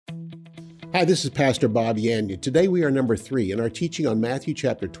Hi, this is Pastor Bob Yandian. Today we are number 3 in our teaching on Matthew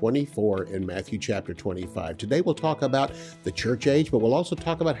chapter 24 and Matthew chapter 25. Today we'll talk about the church age, but we'll also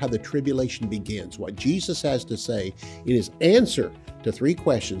talk about how the tribulation begins, what Jesus has to say in his answer to 3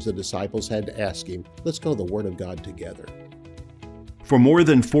 questions the disciples had to ask him. Let's go to the Word of God together. For more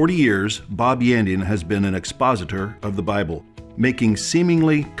than 40 years, Bob Yandian has been an expositor of the Bible, making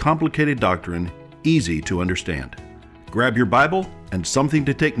seemingly complicated doctrine easy to understand. Grab your Bible and something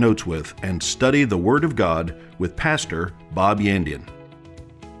to take notes with and study the Word of God with Pastor Bob Yandian.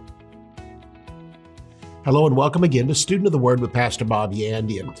 Hello and welcome again to Student of the Word with Pastor Bob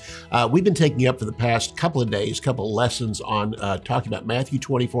Yandian. We've been taking up for the past couple of days, couple of lessons on talking about Matthew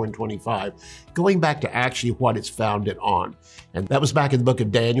 24 and 25, going back to actually what it's founded on. And that was back in the book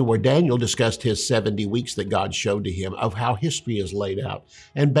of Daniel, where Daniel discussed his 70 weeks that God showed to him of how history is laid out,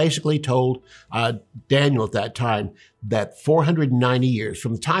 and basically told Daniel at that time that 490 years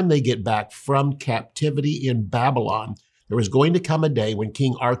from the time they get back from captivity in Babylon, there was going to come a day when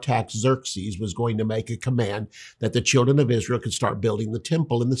King Artaxerxes was going to make a command that the children of Israel could start building the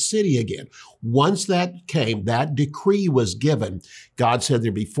temple in the city again. Once that came, that decree was given, God said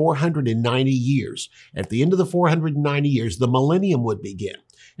there'd be 490 years. At the end of the 490 years, the millennium would begin.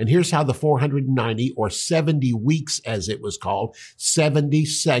 And here's how the 490, or 70 weeks as it was called, 70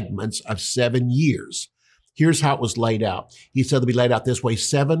 segments of 7 years. Here's how it was laid out. He said it'll be laid out this way: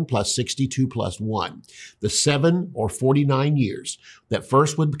 7 plus 62 plus 1. The 7 or 49 years that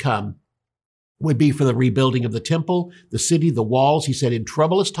first would be for the rebuilding of the temple, the city, the walls. He said in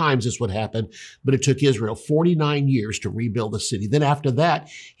troublous times this would happen, but it took Israel 49 years to rebuild the city. Then after that,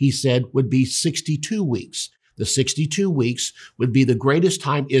 he said, would be 62 weeks. The 62 weeks would be the greatest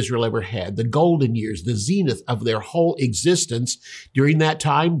time Israel ever had, the golden years, the zenith of their whole existence. During that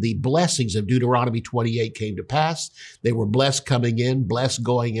time, the blessings of Deuteronomy 28 came to pass. They were blessed coming in, blessed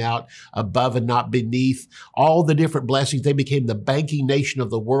going out, above and not beneath. All the different blessings. They became the banking nation of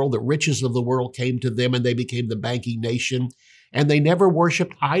the world. The riches of the world came to them, and they became the banking nation. And they never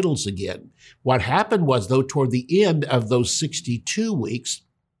worshiped idols again. What happened was, though, toward the end of those 62 weeks,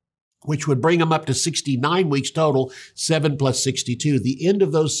 which would bring them up to 69 weeks total, 7 plus 62. The end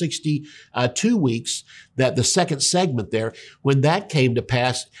of those 62 weeks, that the second segment there, when that came to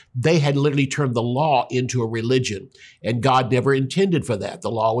pass, they had literally turned the law into a religion. And God never intended for that.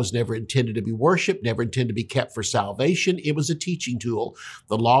 The law was never intended to be worshiped, never intended to be kept for salvation. It was a teaching tool.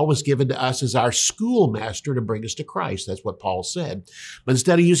 The law was given to us as our schoolmaster to bring us to Christ. That's what Paul said. But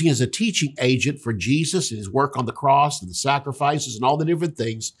instead of using it as a teaching agent for Jesus and his work on the cross and the sacrifices and all the different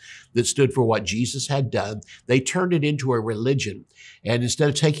things that stood for what Jesus had done, they turned it into a religion. And instead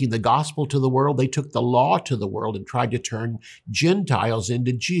of taking the gospel to the world, they took the law to the world and tried to turn Gentiles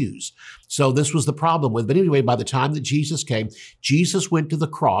into Jews. So this was the problem with it. But anyway, by the time that Jesus came, Jesus went to the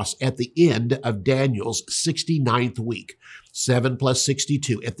cross at the end of Daniel's 69th week, 7 plus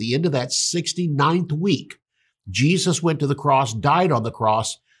 62. At the end of that 69th week, Jesus went to the cross, died on the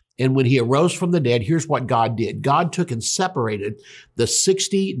cross, and when he arose from the dead, here's what God did. God took and separated the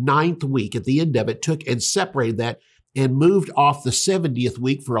 69th week. At the end of it, took and separated that and moved off the 70th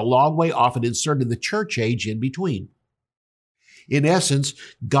week for a long way off and inserted the church age in between. In essence,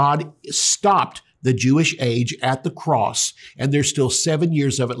 God stopped the Jewish age at the cross, and there's still 7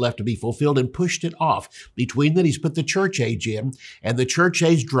 years of it left to be fulfilled, and pushed it off. Between that, he's put the church age in, and the church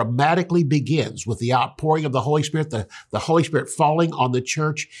age dramatically begins with the outpouring of the Holy Spirit, the Holy Spirit falling on the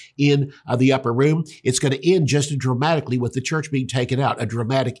church in the upper room. It's going to end just as dramatically with the church being taken out. A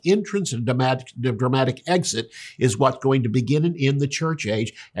dramatic entrance and a dramatic exit is what's going to begin and end the church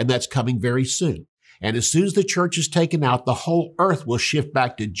age, and that's coming very soon. And as soon as the church is taken out, the whole earth will shift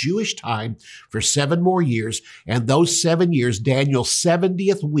back to Jewish time for 7 more years. And those 7 years, Daniel's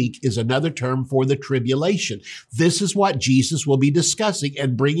 70th week, is another term for the tribulation. This is what Jesus will be discussing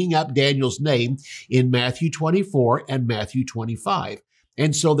and bringing up Daniel's name in Matthew 24 and Matthew 25.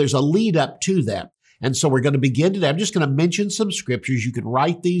 And so there's a lead up to that. And so we're going to begin today. I'm just going to mention some scriptures. You can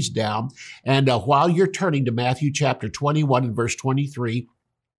write these down. And while you're turning to Matthew chapter 21 and verse 23,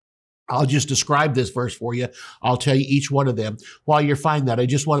 I'll just describe this verse for you. I'll tell you each one of them. While you're finding that, I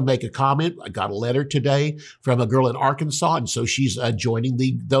just want to make a comment. I got a letter today from a girl in Arkansas, and so she's joining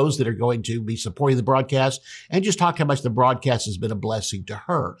those that are going to be supporting the broadcast and just talk how much the broadcast has been a blessing to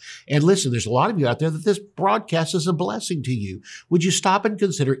her. And listen, there's a lot of you out there that this broadcast is a blessing to you. Would you stop and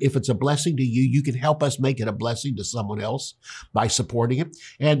consider, if it's a blessing to you, you can help us make it a blessing to someone else by supporting it?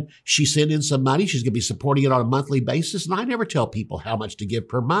 And she sent in some money. She's going to be supporting it on a monthly basis, and I never tell people how much to give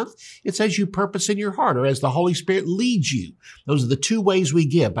per month. It's as you purpose in your heart or as the Holy Spirit leads you. Those are the two ways we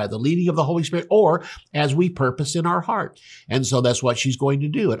give, by the leading of the Holy Spirit or as we purpose in our heart. And so that's what she's going to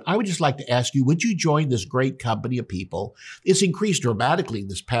do. And I would just like to ask you, would you join this great company of people? It's increased dramatically in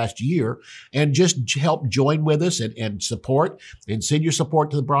this past year, and just help join with us and support and send your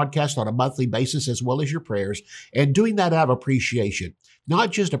support to the broadcast on a monthly basis as well as your prayers, and doing that out of appreciation.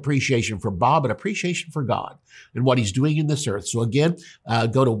 Not just appreciation for Bob, but appreciation for God and what he's doing in this earth. So again,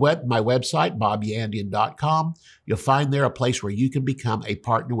 go to my website, bobyandian.com. You'll find there a place where you can become a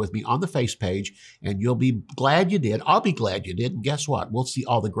partner with me on the face page, and you'll be glad you did. I'll be glad you did. And guess what? We'll see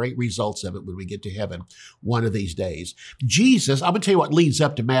all the great results of it when we get to heaven one of these days. Jesus, I'm going to tell you what leads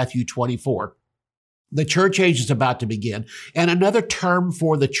up to Matthew 24. The church age is about to begin. And another term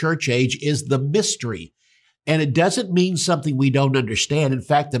for the church age is the mystery. And it doesn't mean something we don't understand. In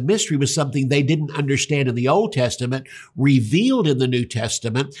fact, the mystery was something they didn't understand in the Old Testament, revealed in the New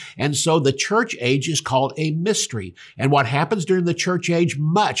Testament. And so the church age is called a mystery. And what happens during the church age,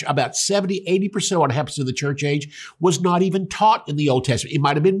 about 70, 80% of what happens in the church age was not even taught in the Old Testament. It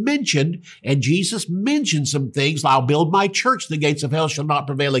might have been mentioned, and Jesus mentioned some things. I'll build my church. The gates of hell shall not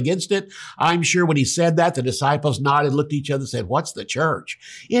prevail against it. I'm sure when he said that, the disciples nodded, looked at each other and said, what's the church?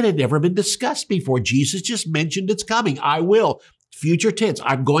 It had never been discussed before. Jesus just mentioned it's coming. I will. Future tense.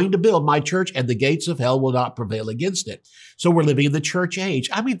 I'm going to build my church, and the gates of hell will not prevail against it. So we're living in the church age.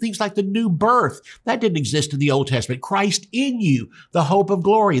 I mean, things like the new birth, that didn't exist in the Old Testament. Christ in you, the hope of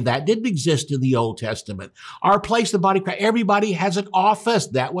glory, that didn't exist in the Old Testament. Our place in the body of Christ, everybody has an office.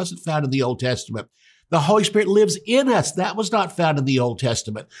 That wasn't found in the Old Testament. The Holy Spirit lives in us. That was not found in the Old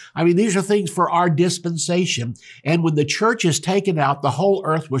Testament. I mean, these are things for our dispensation. And when the church is taken out, the whole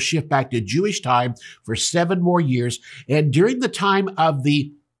earth will shift back to Jewish time for 7 more years. And during the time of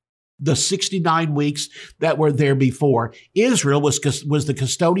the 69 weeks that were there before, Israel was the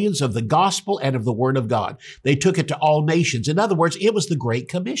custodians of the gospel and of the word of God. They took it to all nations. In other words, it was the Great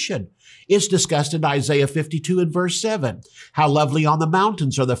Commission. It's discussed in Isaiah 52 and verse 7. How lovely on the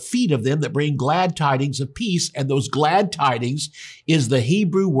mountains are the feet of them that bring glad tidings of peace. And those glad tidings is the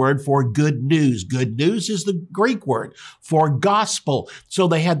Hebrew word for good news. Good news is the Greek word for gospel. So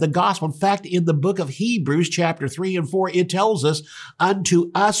they had the gospel. In fact, in the book of Hebrews, chapter 3 and 4, it tells us,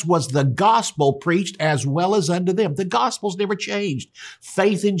 unto us was the gospel preached as well as unto them. The gospel's never changed.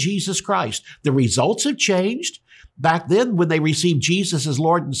 Faith in Jesus Christ. The results have changed. Back then, when they received Jesus as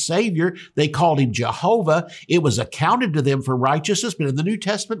Lord and Savior, they called him Jehovah. It was accounted to them for righteousness. But in the New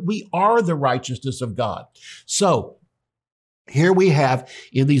Testament, we are the righteousness of God. So here we have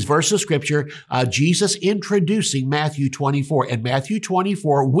in these verses of Scripture, Jesus introducing Matthew 24. And Matthew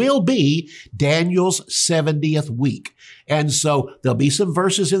 24 will be Daniel's 70th week. And so there'll be some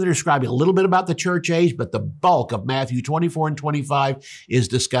verses in there describing a little bit about the church age, but the bulk of Matthew 24 and 25 is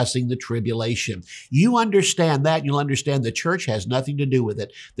discussing the tribulation. You understand that, you'll understand the church has nothing to do with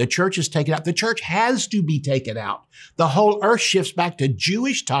it. The church is taken out. The church has to be taken out. The whole earth shifts back to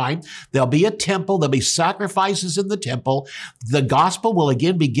Jewish time. There'll be a temple. There'll be sacrifices in the temple. The gospel will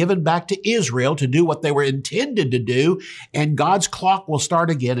again be given back to Israel to do what they were intended to do, and God's clock will start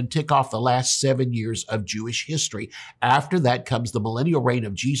again and tick off the last 7 years of Jewish history. After that comes the millennial reign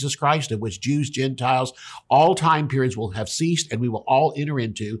of Jesus Christ, in which Jews, Gentiles, all time periods will have ceased, and we will all enter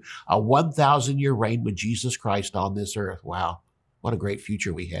into a 1,000-year reign with Jesus Christ on this earth. Wow, what a great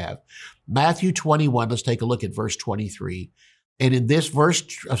future we have. Matthew 21, let's take a look at verse 23. And in this verse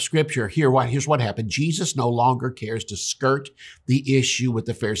of Scripture, here's what happened. Jesus no longer cares to skirt the issue with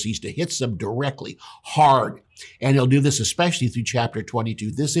the Pharisees, to hit them directly, hard. And he'll do this especially through chapter 22.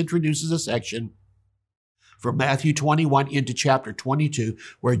 This introduces a section from Matthew 21 into chapter 22,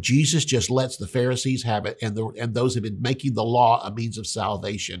 where Jesus just lets the Pharisees have it, and those have been making the law a means of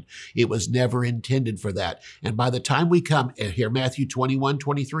salvation. It was never intended for that. And by the time we come here, Matthew 21,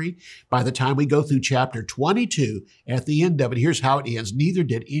 23, by the time we go through chapter 22, at the end of it, here's how it ends. Neither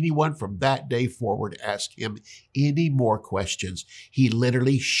did anyone from that day forward ask him any more questions. He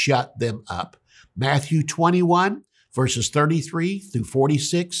literally shut them up. Matthew 21, verses 33 through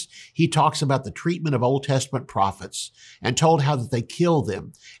 46, he talks about the treatment of Old Testament prophets and told how that they killed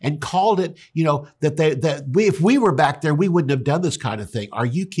them and called it, if we were back there, we wouldn't have done this kind of thing. Are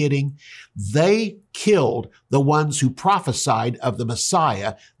you kidding? They killed the ones who prophesied of the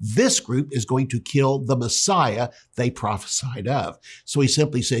Messiah. This group is going to kill the Messiah they prophesied of. So he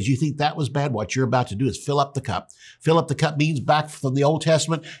simply says, you think that was bad? What you're about to do is fill up the cup. Fill up the cup means back from the Old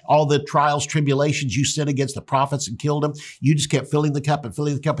Testament, all the trials, tribulations you sent against the prophets and killed them. You just kept filling the cup and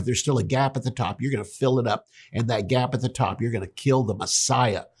filling the cup, but there's still a gap at the top. You're going to fill it up. And that gap at the top, you're going to kill the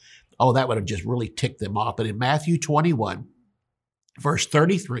Messiah. Oh, that would have just really ticked them off. But in Matthew 21, Verse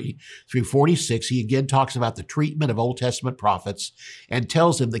 33 through 46, he again talks about the treatment of Old Testament prophets and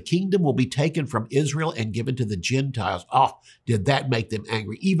tells them the kingdom will be taken from Israel and given to the Gentiles. Oh, did that make them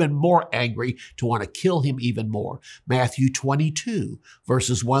angry? Even more angry to want to kill him even more. Matthew 22,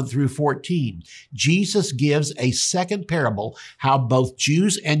 verses 1 through 14. Jesus gives a second parable how both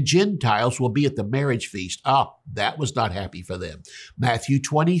Jews and Gentiles will be at the marriage feast. Oh, that was not happy for them. Matthew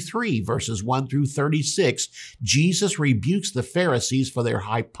 23, verses 1 through 36, Jesus rebukes the Pharisees for their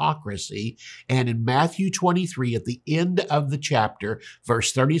hypocrisy. And in Matthew 23, at the end of the chapter,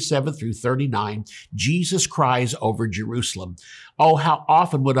 verse 37 through 39, Jesus cries over Jerusalem, "Oh, how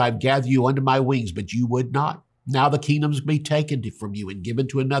often would I gather you under my wings, but you would not. Now the kingdom's be taken from you and given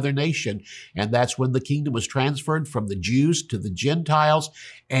to another nation." And that's when the kingdom was transferred from the Jews to the Gentiles.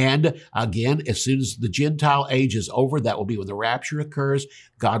 And again, as soon as the Gentile age is over, that will be when the rapture occurs.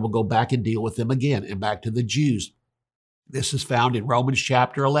 God will go back and deal with them again and back to the Jews. This is found in Romans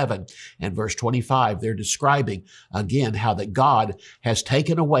chapter 11 and verse 25. They're describing again how that God has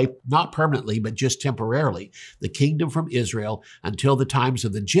taken away, not permanently, but just temporarily, the kingdom from Israel until the times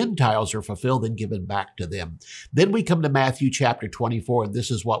of the Gentiles are fulfilled and given back to them. Then we come to Matthew chapter 24, and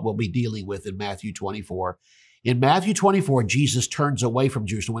this is what we'll be dealing with in Matthew 24. In Matthew 24, Jesus turns away from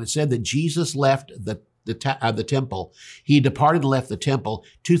Jerusalem. When it said that Jesus left the temple, he departed and left the temple.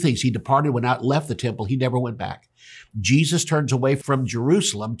 Two things. He departed, went out, left the temple. He never went back. Jesus turns away from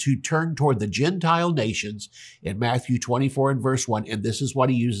Jerusalem to turn toward the Gentile nations in Matthew 24 and verse 1. And this is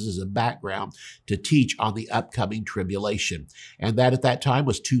what he uses as a background to teach on the upcoming tribulation. And that at that time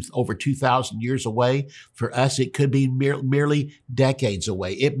was over 2,000 years away. For us, it could be merely decades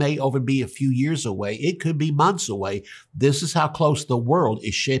away. It may even be a few years away. It could be months away. This is how close the world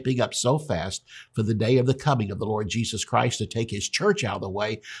is shaping up so fast for the day of the coming of the Lord Jesus Christ to take his church out of the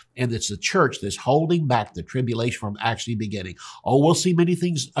way. And it's the church that's holding back the tribulation from actually beginning. Oh, we'll see many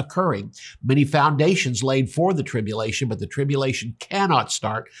things occurring, many foundations laid for the tribulation, but the tribulation cannot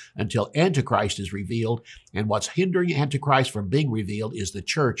start until Antichrist is revealed. And what's hindering Antichrist from being revealed is the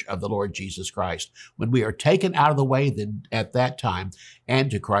church of the Lord Jesus Christ. When we are taken out of the way, then at that time,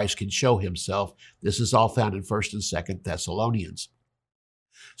 Antichrist can show himself. This is all found in 1st and 2nd Thessalonians.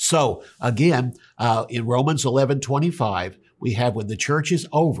 So again, in Romans 11:25, we have when the church is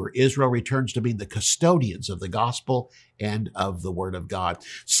over, Israel returns to being the custodians of the gospel and of the word of God.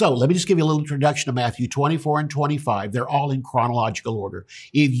 So let me just give you a little introduction to Matthew 24 and 25. They're all in chronological order.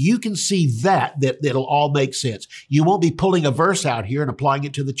 If you can see that'll all make sense. You won't be pulling a verse out here and applying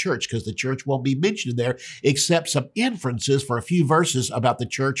it to the church because the church won't be mentioned there except some inferences for a few verses about the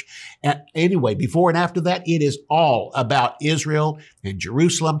church. And anyway, before and after that, it is all about Israel and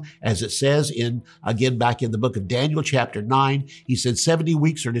Jerusalem. As it says again, back in the book of Daniel, chapter 9, he said 70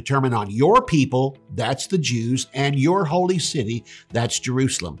 weeks are determined on your people, that's the Jews, and your holy city, that's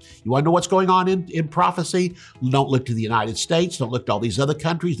Jerusalem. You want to know what's going on in prophecy? Don't look to the United States. Don't look to all these other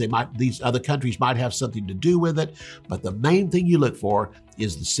countries. These other countries might have something to do with it. But the main thing you look for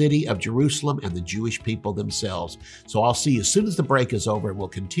is the city of Jerusalem and the Jewish people themselves. So I'll see you as soon as the break is over, and we'll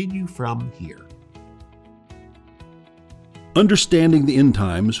continue from here. Understanding the end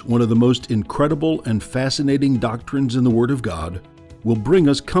times, one of the most incredible and fascinating doctrines in the Word of God, will bring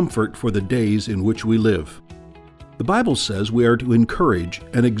us comfort for the days in which we live. The Bible says we are to encourage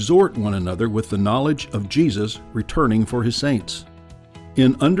and exhort one another with the knowledge of Jesus returning for his saints.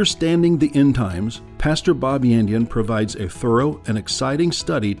 In Understanding the End Times, Pastor Bob Yandian provides a thorough and exciting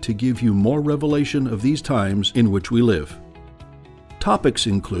study to give you more revelation of these times in which we live. Topics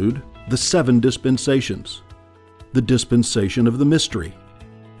include the 7 dispensations, the dispensation of the mystery,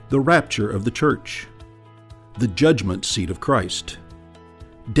 the rapture of the church, the judgment seat of Christ,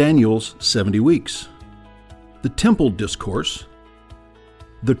 Daniel's 70 weeks, the temple discourse,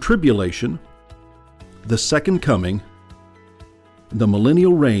 the tribulation, the second coming, the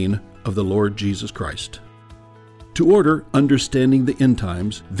millennial reign of the Lord Jesus Christ. To order Understanding the End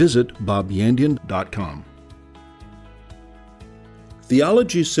Times, visit bobyandian.com.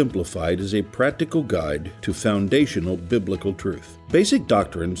 Theology Simplified is a practical guide to foundational biblical truth. Basic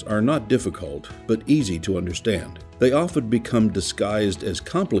doctrines are not difficult, but easy to understand. They often become disguised as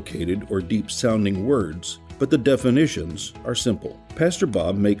complicated or deep-sounding words, but the definitions are simple. Pastor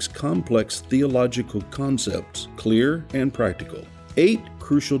Bob makes complex theological concepts clear and practical. 8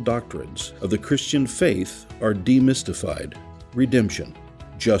 crucial doctrines of the Christian faith are demystified: redemption,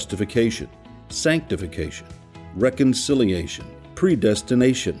 justification, sanctification, reconciliation,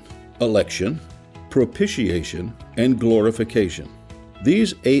 predestination, election, propitiation, and glorification.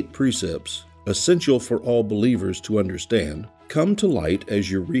 These 8 precepts, essential for all believers to understand, come to light as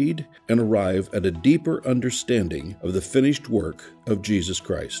you read and arrive at a deeper understanding of the finished work of Jesus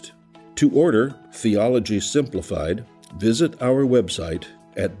Christ. To order Theology Simplified, visit our website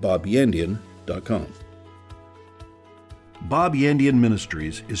at bobyandian.com. Bob Yandian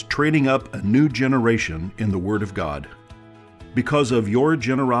Ministries is training up a new generation in the Word of God. Because of your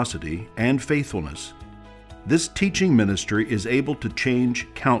generosity and faithfulness, this teaching ministry is able to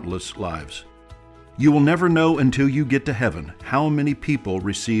change countless lives. You will never know until you get to heaven how many people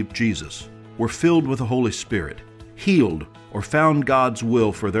received Jesus, were filled with the Holy Spirit, healed, or found God's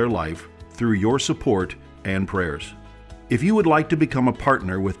will for their life through your support and prayers. If you would like to become a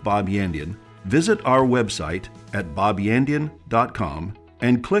partner with Bob Yandian, visit our website at bobyandian.com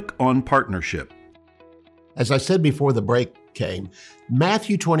and click on Partnership. As I said before the break came,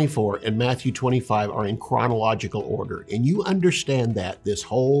 Matthew 24 and Matthew 25 are in chronological order, and you understand that this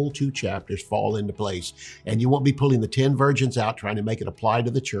whole 2 chapters fall into place, and you won't be pulling the 10 virgins out trying to make it apply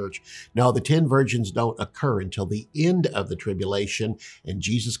to the church. No, the 10 virgins don't occur until the end of the tribulation and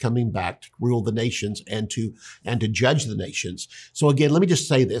Jesus coming back to rule the nations and to judge the nations. So again, let me just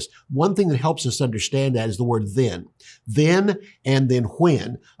say this. One thing that helps us understand that is the word then. Then and then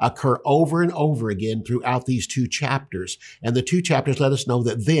when occur over and over again throughout these 2 chapters. And the 2 chapters let us know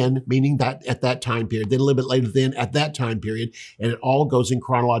that then, meaning that at that time period, then a little bit later, then at that time period, and it all goes in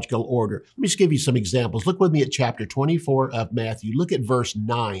chronological order. Let me just give you some examples. Look with me at chapter 24 of Matthew. Look at verse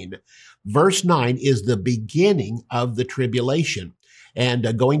 9. Verse 9 is the beginning of the tribulation.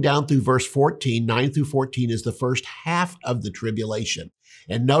 And going down through verse 14, 9 through 14 is the first half of the tribulation.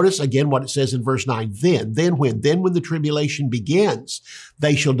 And notice again what it says in verse 9. Then when the tribulation begins,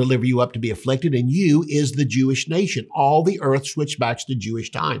 they shall deliver you up to be afflicted, and you is the Jewish nation. All the earth switchbacks to Jewish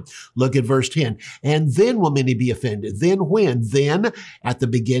time. Look at verse 10. And then will many be offended. Then when? Then at the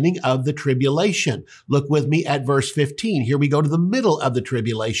beginning of the tribulation. Look with me at verse 15. Here we go to the middle of the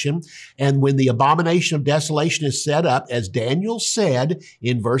tribulation. And when the abomination of desolation is set up, as Daniel said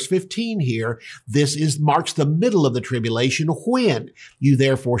in verse 15 here, this marks the middle of the tribulation. When? You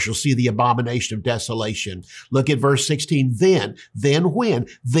therefore shall see the abomination of desolation. Look at verse 16. Then when?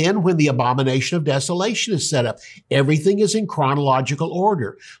 Then when the abomination of desolation is set up. Everything is in chronological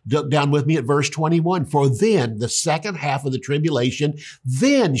order. Look down with me at verse 21. For then, the second half of the tribulation,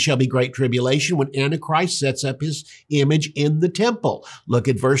 then shall be great tribulation when Antichrist sets up his image in the temple. Look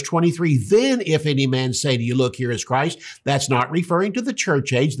at verse 23. Then if any man say to you, look, here is Christ, that's not referring to the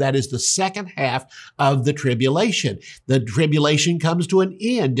church age. That is the second half of the tribulation. The tribulation comes to an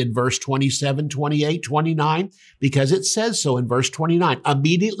end in verse 27, 28, 29, because it says so in verse 29,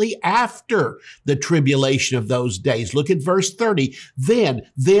 immediately after the tribulation of those days. Look at verse 30. Then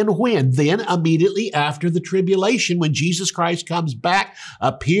when? Then immediately after the tribulation, when Jesus Christ comes back,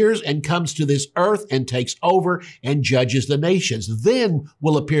 appears and comes to this earth and takes over and judges the nations. Then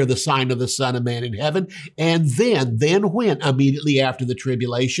will appear the sign of the Son of Man in heaven. And then when? Immediately after the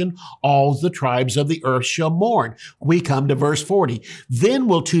tribulation, all the tribes of the earth shall mourn. We come to verse 40. Then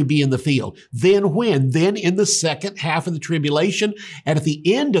will 2 be in the field. Then when? Then in the second half of the tribulation and at the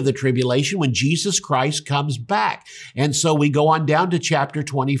end of the tribulation when Jesus Christ comes back. And so we go on down to chapter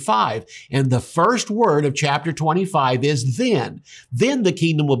 25. And the first word of chapter 25 is then. Then the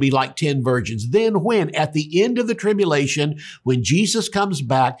kingdom will be like 10 virgins. Then when? At the end of the tribulation, when Jesus comes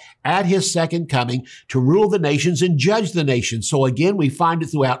back at his second coming to rule the nations and judge the nations. So again, we find it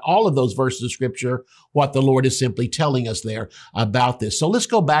throughout all of those verses of scripture what the Lord is simply telling us there about this. So let's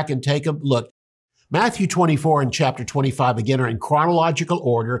go back and take a look. Matthew 24 and chapter 25, again, are in chronological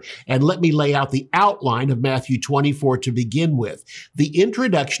order, and let me lay out the outline of Matthew 24 to begin with. The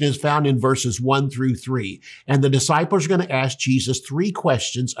introduction is found in verses 1 through 3, and the disciples are going to ask Jesus 3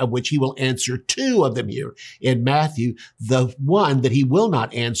 questions, of which he will answer 2 of them here in Matthew. The one that he will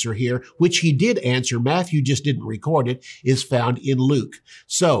not answer here, which he did answer, Matthew just didn't record it, is found in Luke.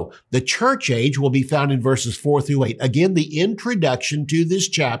 So the church age will be found in verses 4 through 8. Again, the introduction to this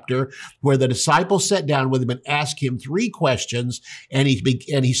chapter where the disciples sat down with him and asked him 3 questions, and he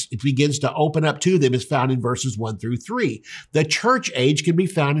begins to open up to them is found in verses 1 through 3. The church age can be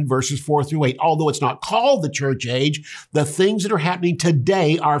found in verses 4 through 8. Although it's not called the church age, the things that are happening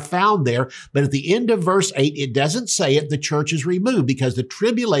today are found there. But at the end of verse 8, it doesn't say it. The church is removed because the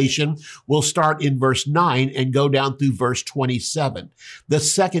tribulation will start in verse 9 and go down through verse 27. The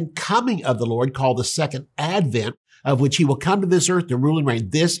second coming of the Lord, called the second advent, of which he will come to this earth to rule and reign.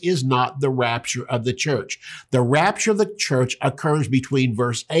 This is not the rapture of the church. The rapture of the church occurs between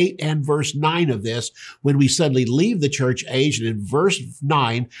verse 8 and verse 9 of this, when we suddenly leave the church age, and in verse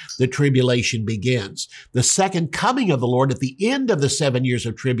 9, the tribulation begins. The second coming of the Lord at the end of the 7 years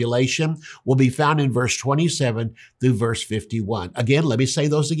of tribulation will be found in verse 27 through verse 51. Again, let me say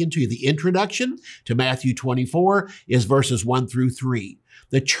those again to you. The introduction to Matthew 24 is verses 1 through 3.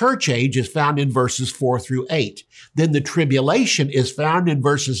 The church age is found in verses 4 through 8. Then the tribulation is found in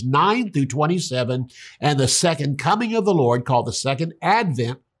verses 9 through 27, and the second coming of the Lord, called the second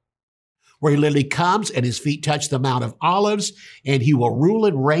advent, where he literally comes and his feet touch the Mount of Olives, and he will rule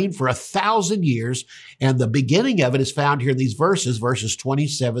and reign for 1,000 years. And the beginning of it is found here in these verses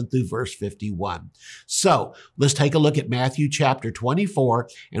 27 through verse 51. So let's take a look at Matthew chapter 24,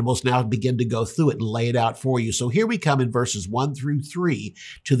 and we'll now begin to go through it and lay it out for you. So here we come in verses 1 through 3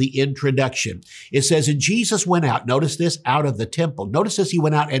 to the introduction. It says, and Jesus went out, notice this, out of the temple. Notice this, he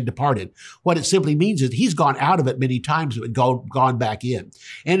went out and departed. What it simply means is he's gone out of it many times, but gone back in.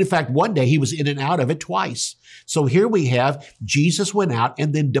 And in fact, one day he was in and out of it twice. So here we have Jesus went out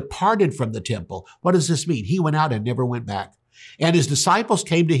and then departed from the temple. What does this mean? He went out and never went back. And his disciples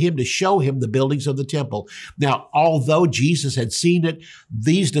came to him to show him the buildings of the temple. Now, although Jesus had seen it,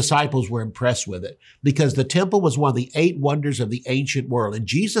 these disciples were impressed with it, because the temple was one of the 8 wonders of the ancient world. And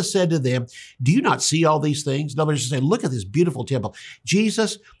Jesus said to them, do you not see all these things? In other words, saying, look at this beautiful temple.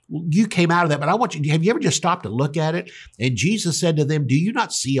 Jesus, you came out of that, but I want you, have you ever just stopped to look at it? And Jesus said to them, do you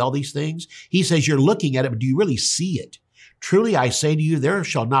not see all these things? He says, you're looking at it, but do you really see it? Truly, I say to you, there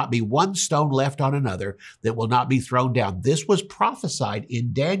shall not be one stone left on another that will not be thrown down. This was prophesied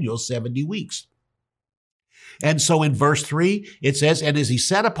in Daniel's 70 weeks. And so in verse 3, it says, and as he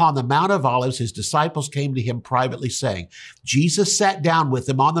sat upon the Mount of Olives, his disciples came to him privately, saying, Jesus sat down with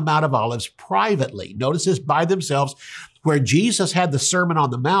them on the Mount of Olives privately. Notice this, by themselves, where Jesus had the Sermon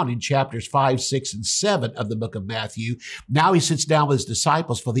on the Mount in chapters 5, 6, and 7 of the book of Matthew. Now he sits down with his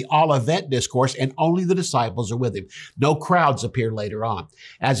disciples for the Olivet discourse, and only the disciples are with him. No crowds appear later on.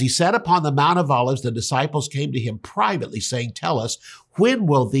 As he sat upon the Mount of Olives, the disciples came to him privately, saying, tell us, when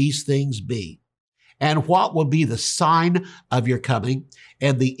will these things be? And what will be the sign of your coming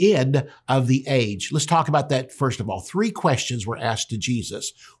and the end of the age? Let's talk about that first of all. 3 questions were asked to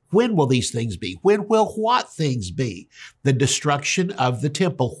Jesus. When will these things be? When will what things be? The destruction of the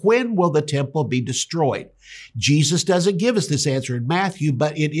temple. When will the temple be destroyed? Jesus doesn't give us this answer in Matthew,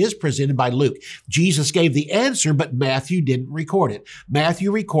 but it is presented by Luke. Jesus gave the answer, but Matthew didn't record it.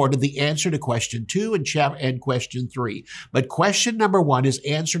 Matthew recorded the answer to question 2 and question 3. But question number 1 is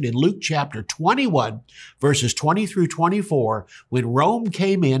answered in Luke chapter 21, verses 20 through 24, when Rome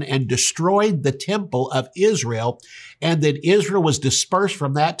came in and destroyed the temple of Israel, and then Israel was dispersed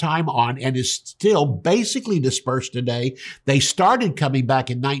from that time on and is still basically dispersed today. They started coming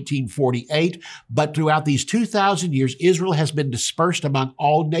back in 1948, but throughout these 2,000 years, Israel has been dispersed among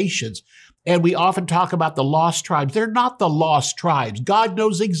all nations. And we often talk about the lost tribes. They're not the lost tribes. God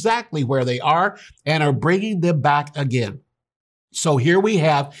knows exactly where they are and are bringing them back again. So here we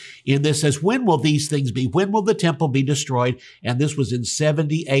have in this says, when will these things be? When will the temple be destroyed? And this was in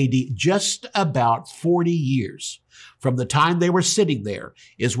 70 AD, just about 40 years. From the time they were sitting there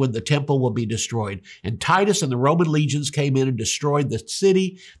is when the temple will be destroyed. And Titus and the Roman legions came in and destroyed the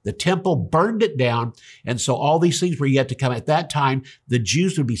city. The temple burned it down. And so all these things were yet to come. At that time, the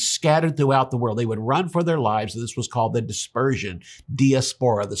Jews would be scattered throughout the world. They would run for their lives. And this was called the dispersion,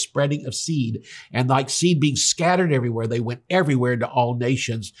 diaspora, the spreading of seed. And like seed being scattered everywhere, they went everywhere to all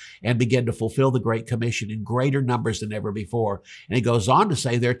nations and began to fulfill the Great Commission in greater numbers than ever before. And it goes on to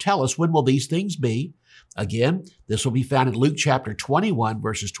say there, tell us, when will these things be? Again, this will be found in Luke chapter 21,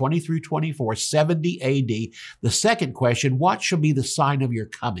 verses 20 through 24, 70 AD. The second question, what shall be the sign of your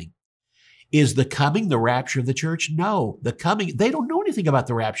coming? Is the coming the rapture of the church? No, the coming, they don't know anything about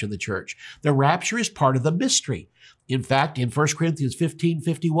the rapture of the church. The rapture is part of the mystery. In fact, in 1 Corinthians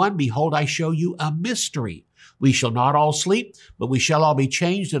 15:51, behold, I show you a mystery. We shall not all sleep, but we shall all be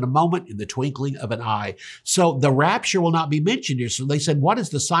changed in a moment, in the twinkling of an eye. So the rapture will not be mentioned here. So they said, what is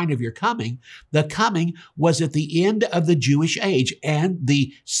the sign of your coming? The coming was at the end of the Jewish age, and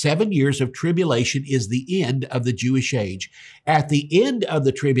the 7 years of tribulation is the end of the Jewish age. At the end of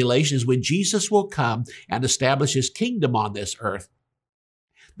the tribulation is when Jesus will come and establish his kingdom on this earth.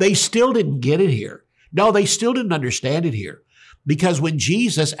 They still didn't get it here. No, they still didn't understand it here. Because when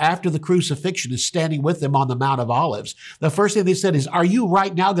Jesus, after the crucifixion, is standing with them on the Mount of Olives, the first thing they said is, are you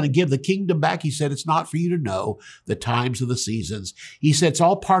right now going to give the kingdom back? He said, it's not for you to know the times of the seasons. He said, it's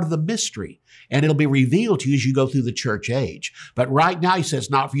all part of the mystery, and it'll be revealed to you as you go through the church age. But right now, he says,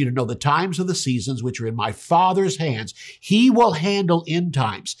 not for you to know the times of the seasons, which are in my Father's hands. He will handle end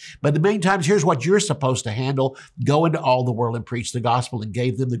times. But the main times, here's what you're supposed to handle. Go into all the world and preach the gospel, and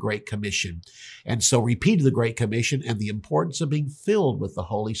gave them the Great Commission. And so repeated the Great Commission and the importance of being filled with the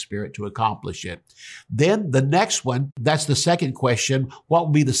Holy Spirit to accomplish it. Then the next one, that's the second question. What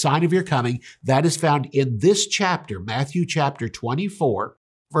will be the sign of your coming? That is found in this chapter, Matthew chapter 24.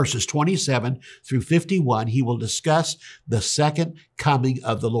 Verses 27 through 51, he will discuss the second coming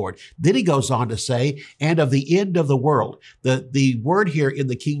of the Lord. Then he goes on to say, and of the end of the world. The word here in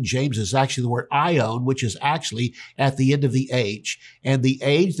the King James is actually the word aion, which is actually at the end of the age. And the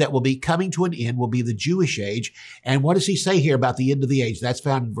age that will be coming to an end will be the Jewish age. And what does he say here about the end of the age? That's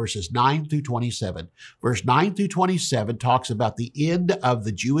found in verses 9 through 27. Verse 9 through 27 talks about the end of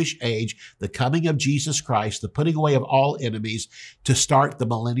the Jewish age, the coming of Jesus Christ, the putting away of all enemies to start the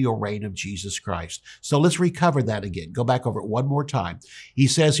millennial reign of Jesus Christ. So let's recover that again. Go back over it one more time. He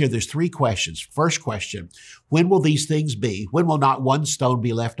says here there's three questions. First question, when will these things be? When will not one stone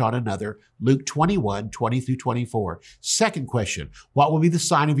be left on another? Luke 21, 20 through 24. Second question, what will be the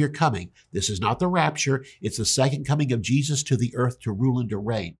sign of your coming? This is not the rapture. It's the second coming of Jesus to the earth to rule and to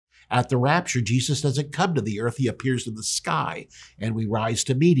reign. At the rapture, Jesus doesn't come to the earth. He appears in the sky, and we rise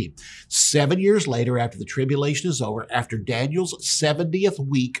to meet him. 7 years later, after the tribulation is over, after Daniel's 70th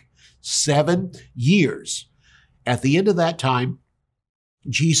week, 7 years, at the end of that time,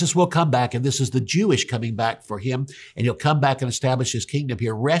 Jesus will come back, and this is the Jewish coming back for him, and he'll come back and establish his kingdom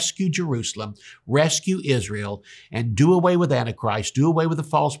here, rescue Jerusalem, rescue Israel, and do away with Antichrist, do away with the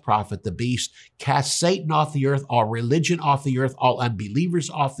false prophet, the beast, cast Satan off the earth, all religion off the earth, all unbelievers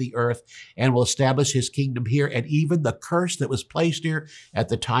off the earth, and will establish his kingdom here, and even the curse that was placed here at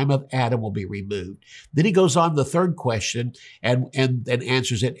the time of Adam will be removed. Then he goes on to the third question and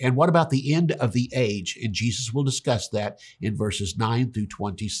answers it, and what about the end of the age? And Jesus will discuss that in verses 9 through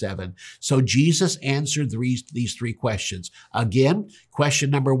 27. So Jesus answered these three questions. Again, question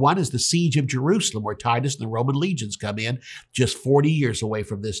number one is the siege of Jerusalem, where Titus and the Roman legions come in, just 40 years away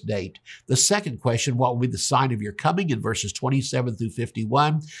from this date. The second question, what will be the sign of your coming? In verses 27 through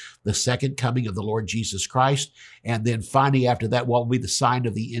 51, the second coming of the Lord Jesus Christ. And then finally after that, what will be the sign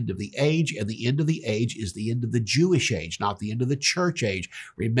of the end of the age? And the end of the age is the end of the Jewish age, not the end of the church age.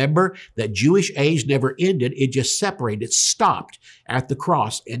 Remember that Jewish age never ended. It just separated. It stopped at the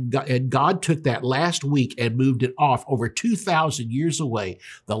cross. And God took that last week and moved it off over 2,000 years away,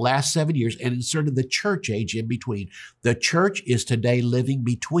 the last 7 years, and inserted the church age in between. The church is today living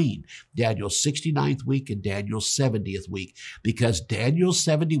between Daniel's 69th week and Daniel's 70th week, because Daniel's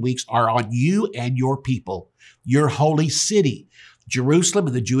 70 weeks are on you and your people, your holy city, Jerusalem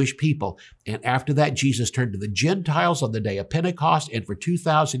and the Jewish people. And after that, Jesus turned to the Gentiles on the day of Pentecost. And for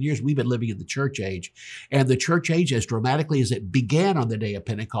 2,000 years, we've been living in the church age. And the church age, as dramatically as it began on the day of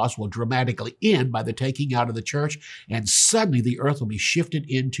Pentecost, will dramatically end by the taking out of the church. And suddenly the earth will be shifted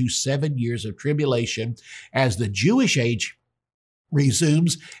into 7 years of tribulation as the Jewish age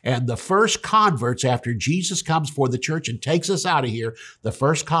resumes, and the first converts, after Jesus comes for the church and takes us out of here, the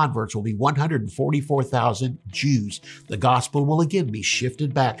first converts will be 144,000 Jews. The gospel will again be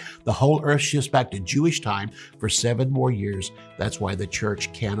shifted back. The whole earth shifts back to Jewish time for 7 more years. That's why the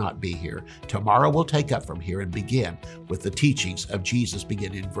church cannot be here. Tomorrow we'll take up from here and begin with the teachings of Jesus,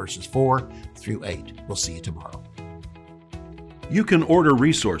 beginning in verses 4 through 8. We'll see you tomorrow. You can order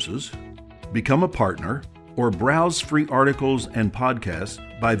resources, become a partner, or browse free articles and podcasts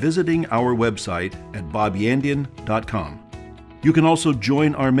by visiting our website at bobyandian.com. You can also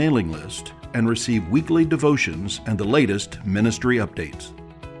join our mailing list and receive weekly devotions and the latest ministry updates.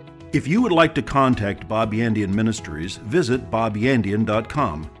 If you would like to contact Bob Yandian Ministries, visit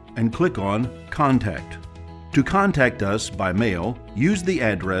bobyandian.com and click on Contact. To contact us by mail, use the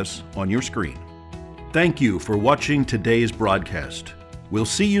address on your screen. Thank you for watching today's broadcast. We'll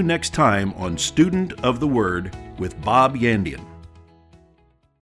see you next time on Student of the Word with Bob Yandian.